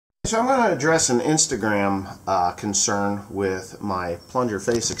So I'm going to address an Instagram concern with my plunger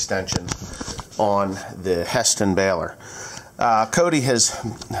face extension on the Heston baler. Cody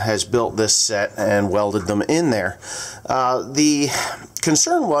has built this set and welded them in there. The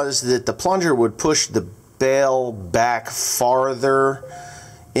concern was that the plunger would push the bale back farther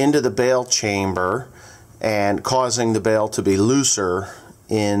into the bale chamber and causing the bale to be looser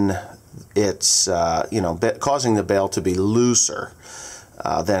in its, causing the bale to be looser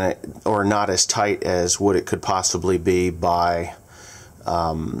than it, or not as tight as what it could possibly be by,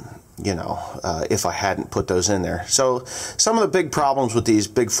 if I hadn't put those in there. So some of the big problems with these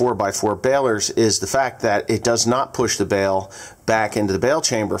big 4x4 balers is the fact that it does not push the bale back into the bale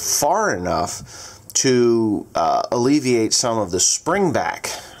chamber far enough to alleviate some of the spring back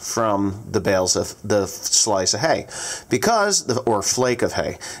from the bales of the slice of hay, or flake of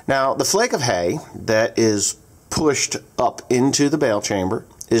hay. Now, the flake of hay that is pushed up into the bale chamber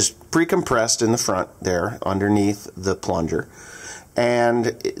is pre-compressed in the front there underneath the plunger, and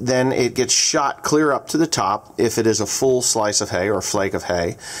then it gets shot clear up to the top if it is a full slice of hay or flake of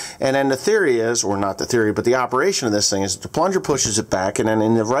hay. And then the theory is, or not the theory, but the operation of this thing is the plunger pushes it back, and then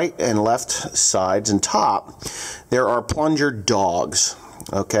in the right and left sides and top there are plunger dogs.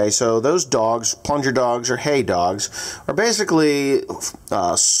 Okay, so those dogs, plunger dogs or hay dogs, are basically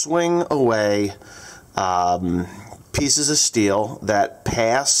swing away pieces of steel that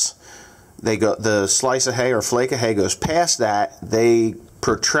pass. The slice of hay or flake of hay goes past that. They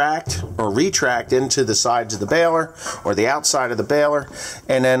protract or retract into the sides of the baler or the outside of the baler,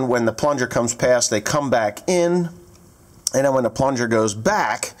 and then when the plunger comes past, they come back in, and then when the plunger goes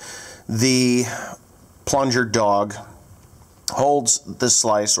back, the plunger dog holds the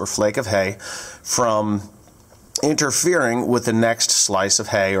slice or flake of hay from interfering with the next slice of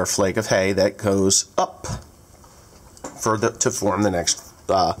hay or flake of hay that goes up to form the next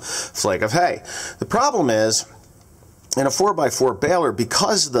flake of hay. The problem is, in a 4x4 baler,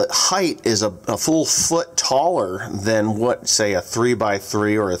 because the height is a full foot taller than what, say, a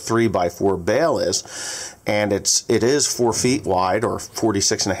 3x3 or a 3x4 bale is, and it is 4 feet wide, or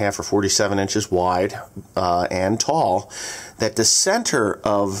 46.5 or 47 inches wide and tall, that the center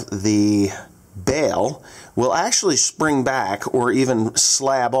of the bale will actually spring back or even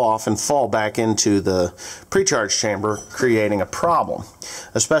slab off and fall back into the precharge chamber, creating a problem,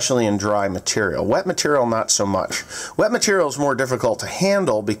 especially in dry material. Wet material, not so much. Wet material is more difficult to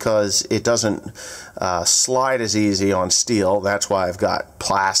handle because it doesn't slide as easy on steel. That's why I've got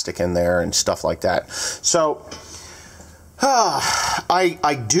plastic in there and stuff like that. So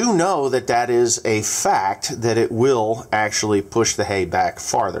I do know that is a fact, that it will actually push the hay back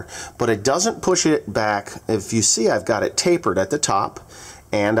farther, but it doesn't push it back. If you see, I've got it tapered at the top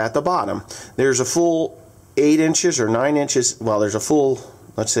and at the bottom. There's a full 8 inches or 9 inches, well, there's a full,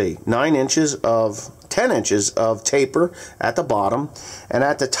 let's see, 9 inches of, 10 inches of taper at the bottom, and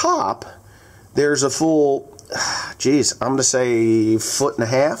at the top there's a full, geez, I'm going to say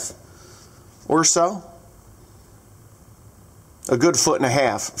 1.5 feet or so. A good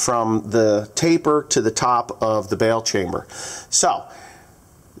 1.5 feet from the taper to the top of the bale chamber. So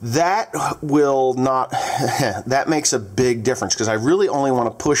that will not, that makes a big difference, because I really only want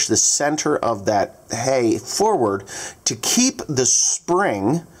to push the center of that hay forward to keep the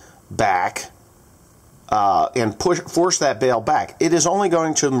spring back and push that bale back. It is only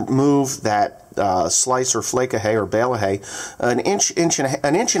going to move that slice or flake of hay or bale of hay an inch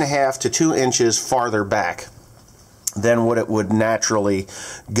and a half to 2 inches farther back than what it would naturally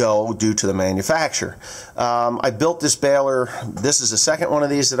go due to the manufacturer. I built this baler. This is the second one of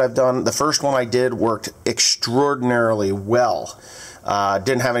these that I've done. The first one I did worked extraordinarily well.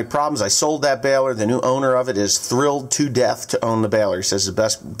 Didn't have any problems. I sold that baler. The new owner of it is thrilled to death to own the baler. He says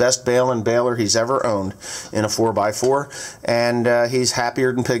the best bale and baler he's ever owned in a 4x4, and he's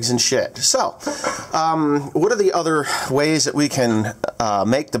happier than pigs in shit. So, what are the other ways that we can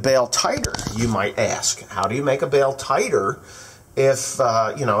make the bale tighter, you might ask? How do you make a bale tighter if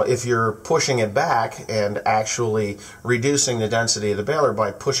if you're pushing it back and actually reducing the density of the baler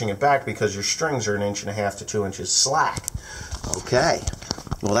by pushing it back because your strings are 1.5 inches to 2 inches slack? Okay,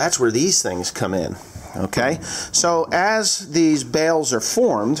 well, that's where these things come in. Okay, so as these bales are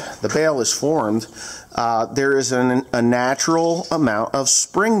formed, the bale is formed, there is a natural amount of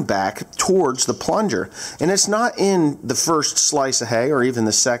spring back towards the plunger, and it's not in the first slice of hay or even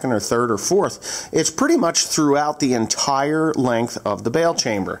the second or third or fourth. It's pretty much throughout the entire length of the bale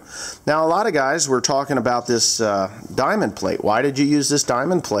chamber. Now, a lot of guys were talking about this diamond plate. Why did you use this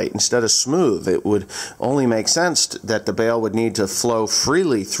diamond plate instead of smooth? It would only make sense that the bale would need to flow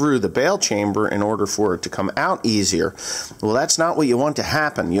freely through the bale chamber in order for for it to come out easier. Well, that's not what you want to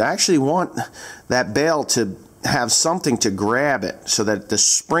happen. You actually want that bale to have something to grab it so that the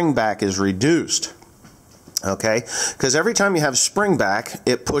spring back is reduced. Okay, because every time you have spring back,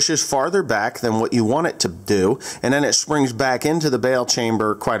 it pushes farther back than what you want it to do, and then it springs back into the bale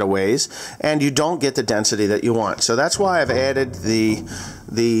chamber quite a ways, and you don't get the density that you want. So that's why I've added the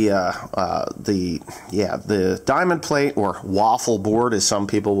diamond plate, or waffle board as some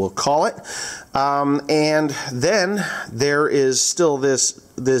people will call it. And then there is still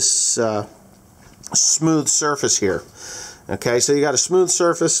this smooth surface here. Okay, so you got a smooth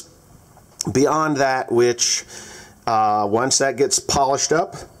surface beyond that, which once that gets polished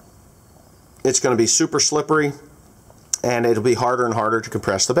up, it's going to be super slippery, and it'll be harder and harder to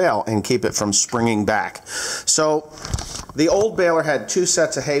compress the bale and keep it from springing back. So the old baler had 2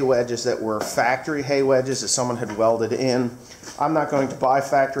 sets of hay wedges that were factory hay wedges that someone had welded in. I'm not going to buy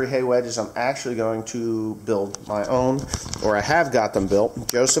factory hay wedges. I'm actually going to build my own, or I have got them built.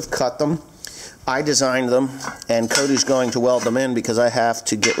 Joseph cut them, I designed them, and Cody's going to weld them in because I have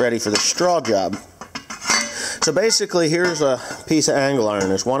to get ready for the straw job. So basically, here's a piece of angle iron.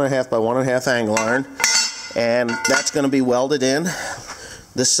 There's 1.5 by 1.5 angle iron, and that's going to be welded in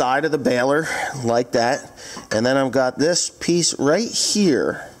the side of the baler like that. And then I've got this piece right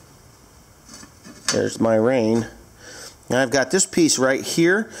here. There's my rain. And I've got this piece right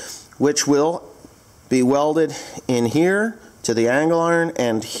here, which will be welded in here to the angle iron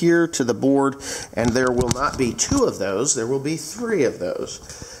and here to the board, and there will not be 2 of those, there will be 3 of those.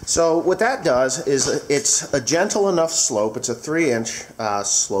 So what that does is it's a gentle enough slope. It's a 3-inch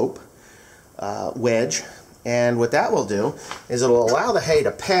slope wedge, and what that will do is it'll allow the hay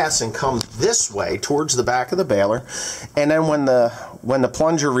to pass and come this way towards the back of the baler, and then when the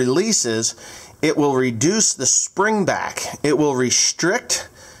plunger releases, it will reduce the spring back. It will restrict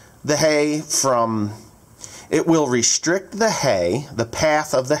the hay from It will restrict the hay, the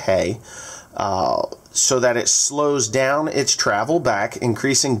path of the hay, so that it slows down its travel back,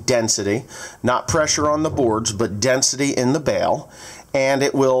 increasing density, not pressure on the boards, but density in the bale. And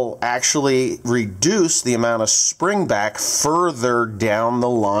it will actually reduce the amount of spring back further down the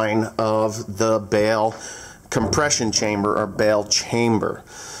line of the bale compression chamber or bale chamber.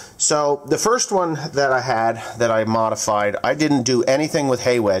 So the first one that I had that I modified, I didn't do anything with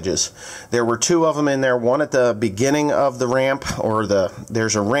hay wedges. There were 2 of them in there, one at the beginning of the ramp, or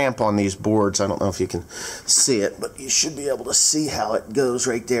there's a ramp on these boards. I don't know if you can see it, but you should be able to see how it goes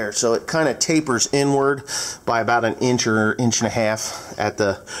right there. So it kind of tapers inward by about 1 inch or 1.5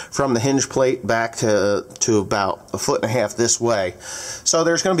 inches from the hinge plate back to about 1.5 feet this way. So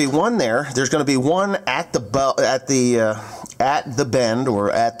there's going to be one there. There's going to be one at the bend,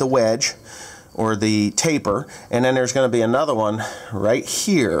 or at the wedge, or the taper, and then there's going to be another one right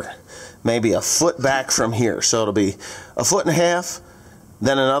here, maybe 1 foot back from here. So it'll be 1.5 feet,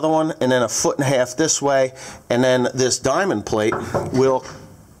 then another one, and then 1.5 feet this way, and then this diamond plate will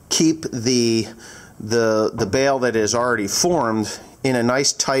keep the bale that is already formed in a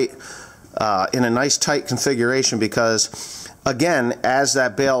nice tight configuration, because again, as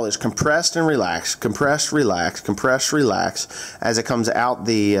that bale is compressed and relaxed, compressed, relax, compressed, relax, as it comes out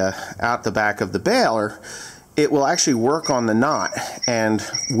the back of the baler, it will actually work on the knot and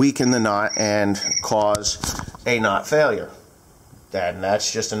weaken the knot and cause a knot failure. And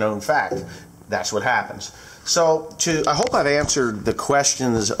that's just a known fact. That's what happens. So I hope I've answered the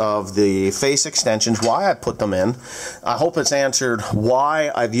questions of the face extensions, why I put them in. I hope it's answered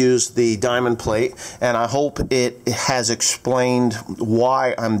why I've used the diamond plate, and I hope it has explained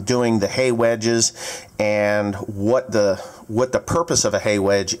why I'm doing the hay wedges and what the purpose of a hay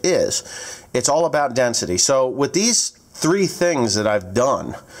wedge is. It's all about density. So with these 3 things that I've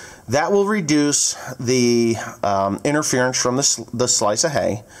done, that will reduce the interference from the slice of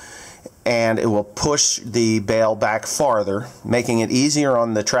hay, and it will push the bale back farther, making it easier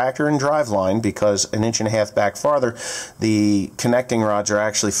on the tractor and drive line, because 1.5 inches back farther, the connecting rods are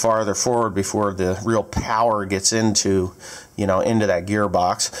actually farther forward before the real power gets into that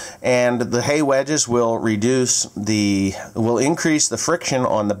gearbox. And the hay wedges will increase the friction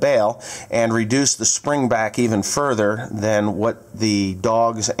on the bale and reduce the spring back even further than what the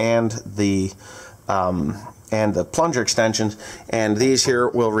dogs and the plunger extensions, and these here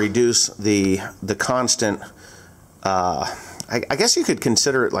will reduce the constant, I guess you could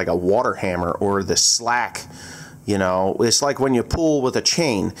consider it like a water hammer, or the slack. It's like when you pull with a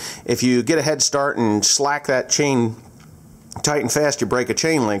chain. If you get a head start and slack that chain tight and fast, you break a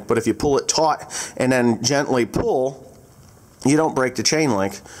chain link, but if you pull it taut and then gently pull, you don't break the chain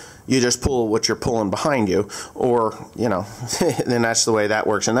link. you just pull what you're pulling behind you, or, you know, then that's the way that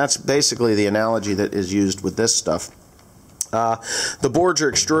works. And that's basically the analogy that is used with this stuff. The boards are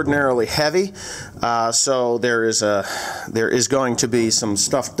extraordinarily heavy, so there is going to be some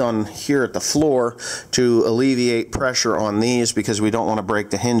stuff done here at the floor to alleviate pressure on these, because we don't want to break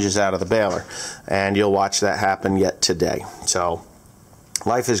the hinges out of the baler, and you'll watch that happen yet today. So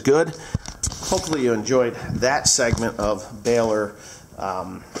life is good. Hopefully you enjoyed that segment of baler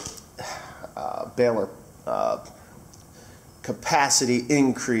capacity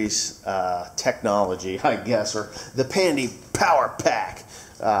increase technology, I guess, or the Pandy Power Pack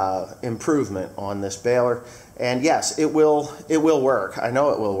improvement on this baler. And yes, it will work. I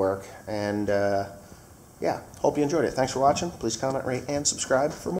know it will work. And yeah, hope you enjoyed it. Thanks for watching. Please comment, rate, and subscribe for more.